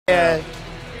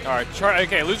All right,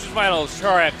 okay, losers finals,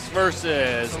 Charex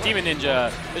versus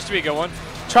Demoninja. This should be a good one.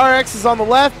 Charex is on the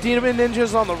left, Demoninja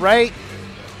is on the right.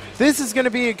 This is going to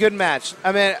be a good match.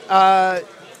 I mean,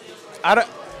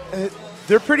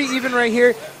 they're pretty even right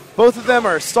here. Both of them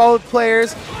are solid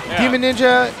players. Yeah.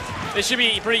 Demoninja. This should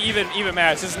be a pretty even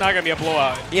match. This is not going to be a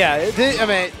blowout. Yeah, I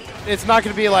mean, it's not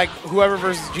going to be like whoever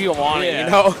versus Giovanni, yeah.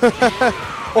 you know.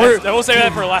 We'll save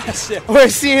that for last. Yeah. We're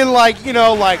seeing like, you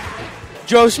know, like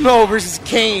Joe Schmo versus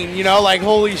Kane, you know, like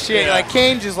holy shit. Yeah. Like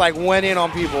Kane just like went in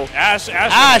on people. Ash won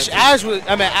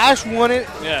it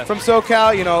from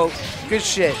SoCal, you know, good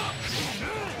shit.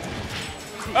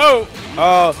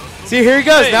 See, here he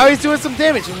goes. Hey. Now he's doing some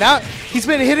damage. And now he's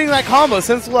been hitting that combo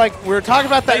since, like, we were talking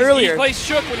about that earlier. He plays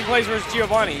Shook when he plays versus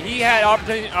Giovanni. He had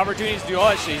opportunities to do all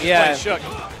that shit. He just plays Shook.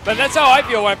 But that's how I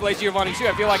feel when I play Giovanni, too.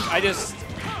 I feel like I just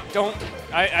don't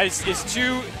 – it's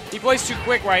too – he plays too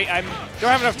quick, right? I don't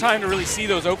have enough time to really see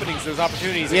those openings, those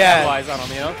opportunities, and capitalize on them,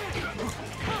 you know?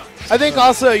 I think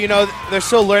also, you know, they're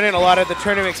still learning a lot of the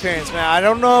tournament experience, man. I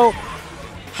don't know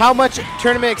how much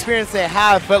tournament experience they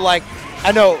have, but, like,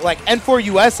 I know, like, N4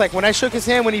 US, like, when I shook his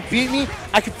hand when he beat me,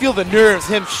 I could feel the nerves,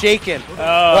 him shaking.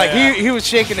 Oh, like, he was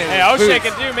shaking it. Hey, I was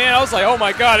shaking too, man. I was like, oh,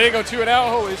 my God, I didn't go 2-0.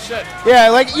 Holy shit. Yeah,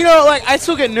 like, you know, like, I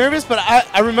still get nervous, but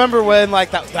I remember when,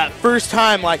 like, that first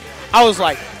time, like, I was,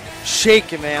 like,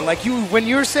 shaking, man. Like, when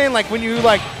you were saying, like, when you,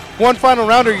 like, won final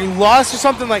round or you lost or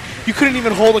something, like, you couldn't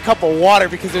even hold a cup of water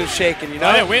because it was shaking, you know?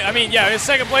 I mean, yeah, his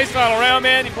second place final round,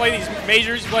 man. You play these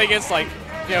majors, you play against, like,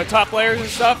 you know, top players and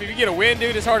stuff. If you get a win,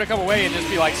 dude, it's hard to come away and just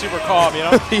be like super calm, you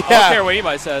know? I don't care what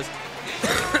anybody says.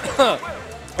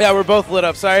 Yeah, we're both lit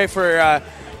up. Sorry for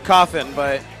coughing,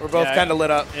 but we're both kind of lit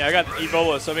up. Yeah, I got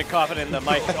Ebola, so I've been coughing in the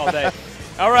mic all day.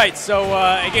 All right, so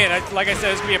again, like I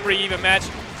said, it's gonna be a pretty even match.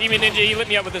 Demoninja, he lit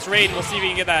me up with this raid, and we'll see if he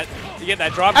can get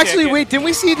that drop. Actually, kick. Wait, didn't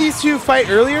we see these two fight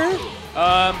earlier?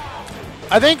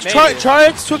 I think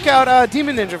Charex took out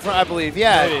Demoninja, I believe.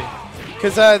 Yeah. Maybe.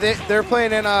 Because they're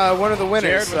playing in one of the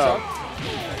winners. Jared,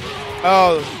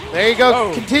 oh, there you go.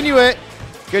 Oh. Continue it.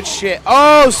 Good shit.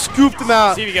 Oh, scooped him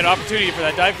out. See if you get an opportunity for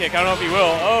that dive kick. I don't know if he will.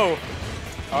 Oh.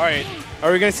 All right.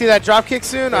 Are we going to see that drop kick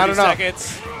soon? I don't know. 30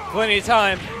 seconds. Plenty of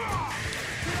time.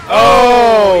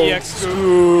 Oh. EX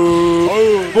scoop.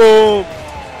 Oh. Boom.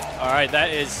 All right.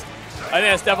 I think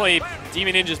that's definitely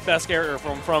Demoninja's best character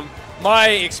from my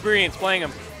experience playing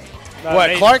him.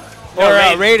 What, Clark? No, or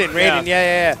Raiden.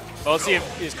 Yeah. Well, let's see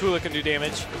if his Kula can do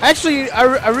damage. Actually,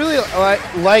 I really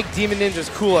like Demoninja's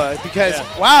Kula because,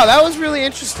 wow, that was really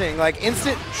interesting. Like,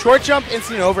 instant short jump,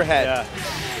 instant overhead. Yeah.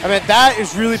 I mean, that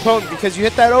is really potent because you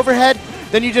hit that overhead,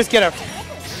 then you just get a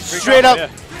straight up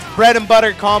bread and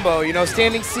butter combo. You know,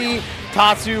 standing C,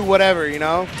 Tatsu, whatever, you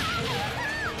know.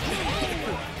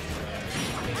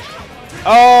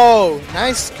 Oh,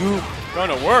 nice scoop. Going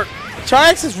to work.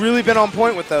 Charex has really been on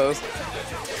point with those.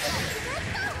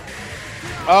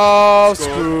 Oh,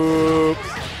 scoop.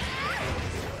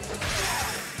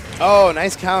 Oh,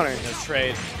 nice counter. Nice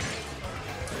trade.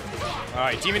 All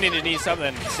right, Demoninja needs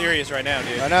something serious right now,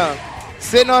 dude. I know.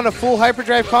 Sitting on a full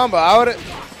hyperdrive combo. I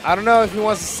don't know if he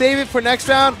wants to save it for next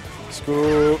round.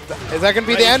 Scoop. Is that going to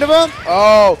be the end of him?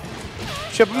 Oh.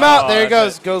 Chip him out. There he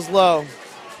goes. Goes low.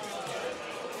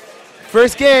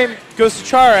 First game goes to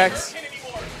Charex.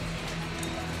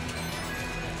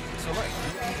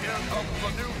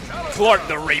 Clark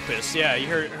the rapist. Yeah, you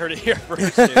heard it here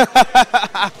first.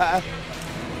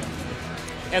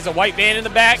 Has a white van in the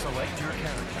back.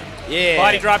 Yeah.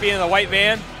 Body drop you into the white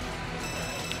van.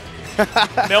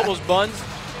 Melt those buns.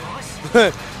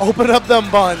 Open up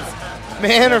them buns.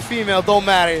 Man or female, don't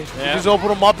matter. Yeah. You just open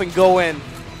them up and go in.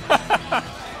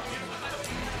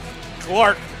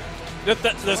 Clark, the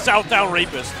Southtown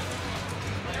rapist.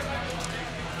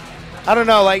 I don't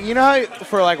know, like, you know how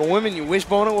for like a woman you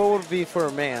wishbone it? What would it be for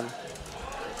a man?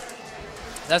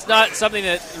 That's not something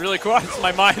that really crosses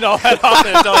my mind all that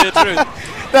often, to tell you the truth.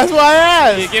 That's why I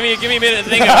asked. Yeah, give me a minute to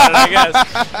think about it, I guess.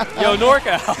 Yo,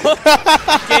 NorCal.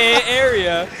 Gay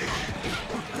area.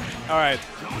 All right.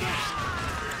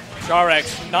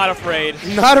 Charex, not afraid.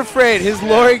 Not afraid. His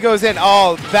lorry goes in.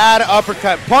 Oh, bad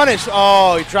uppercut. Punish.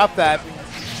 Oh, he dropped that.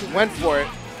 Went for it.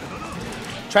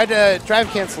 Tried to drive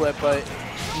cancel it, but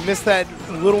missed that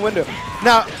little window.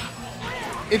 Now,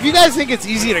 if you guys think it's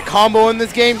easy to combo in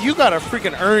this game, you gotta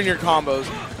freaking earn your combos.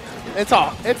 It's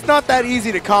not that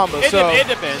easy to combo. It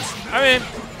depends. I mean,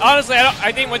 honestly,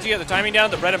 I think once you get the timing down,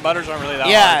 the bread and butters aren't really that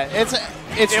hard. Yeah,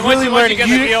 it's really learning. Once you get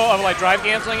the feel of like drive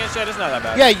canceling and shit, it's not that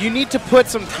bad. Yeah, you need to put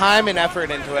some time and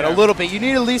effort into it, a little bit. You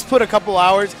need to at least put a couple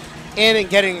hours in and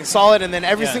getting solid, and then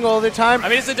every single other time. I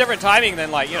mean, it's a different timing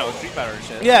than like, you know, Street Fighter and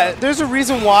shit. Yeah, there's a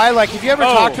reason why. Like, if you ever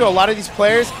talk to a lot of these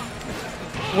players,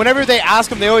 whenever they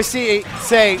ask him, they always say,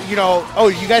 you know, oh,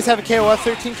 you guys have a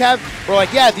KOF-13 cab? We're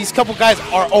like, yeah, these couple guys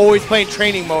are always playing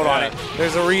training mode on it.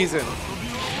 There's a reason.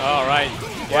 All right.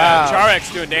 Wow. Yeah,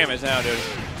 Charex doing damage now, dude.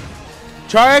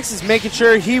 Charex is making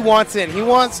sure he wants in. He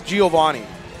wants Giovanni.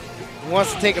 He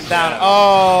wants to take him down. Yeah.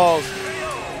 Oh.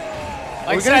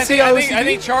 Like We're gonna see I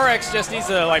think Charex just needs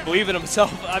to like believe in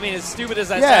himself. I mean, as stupid as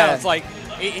that sounds, like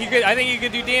he could. I think he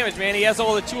could do damage, man. He has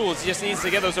all the tools. He just needs to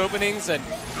get those openings and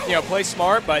play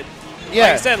smart. But like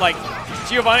I said, like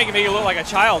Giovanni can make you look like a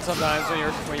child sometimes when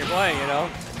you're playing. You know.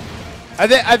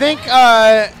 I think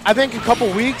a couple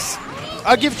weeks.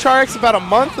 I'll give Charex about a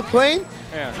month of playing.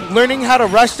 Yeah. Learning how to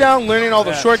rush down, learning all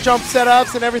the short jump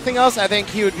setups and everything else. I think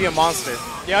he would be a monster.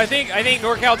 Yeah, I think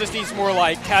NorCal just needs more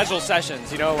like casual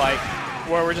sessions. You know, like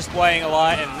where we're just playing a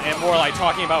lot and more like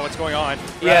talking about what's going on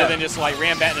rather than just like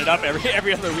ram-batting it up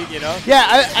every other week, you know?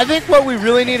 Yeah, I think what we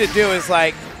really need to do is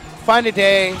like find a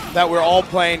day that we're all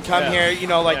playing, come here, you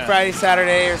know, like Friday,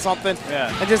 Saturday or something,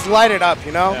 and just light it up,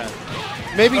 you know?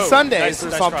 Yeah. Maybe Sundays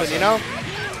or something, you know?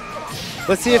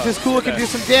 Let's see if his cooler can do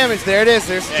some damage. There it is.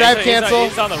 There's drive cancel.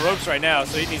 He's on the ropes right now,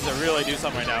 so he needs to really do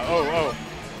something right now.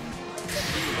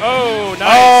 Oh, nice.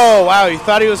 Oh, wow. He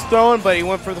thought he was throwing, but he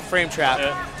went for the frame trap.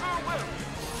 Yeah.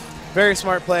 Very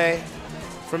smart play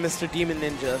from Mr.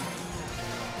 Demoninja.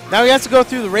 Now he has to go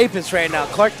through the rapist right now.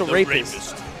 Clark the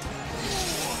rapist.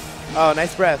 Oh,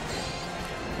 nice breath.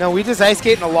 No, we just ice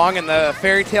skating along in the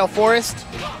fairy tale forest.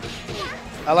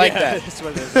 I like that. That's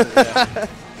what it is.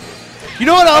 You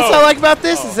know what else I like about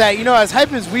this is that, you know, as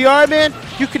hype as we are, man,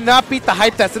 you cannot beat the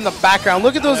hype that's in the background.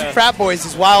 Look at those frat boys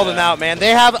just wilding out, man.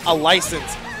 They have a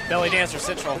license. Belly dancer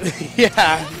central.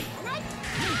 Yeah.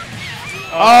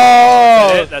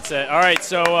 Oh. That's it. All right,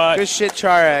 so. Good shit,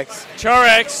 Charex.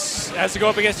 Charex has to go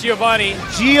up against Giovanni.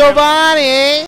 Giovanni.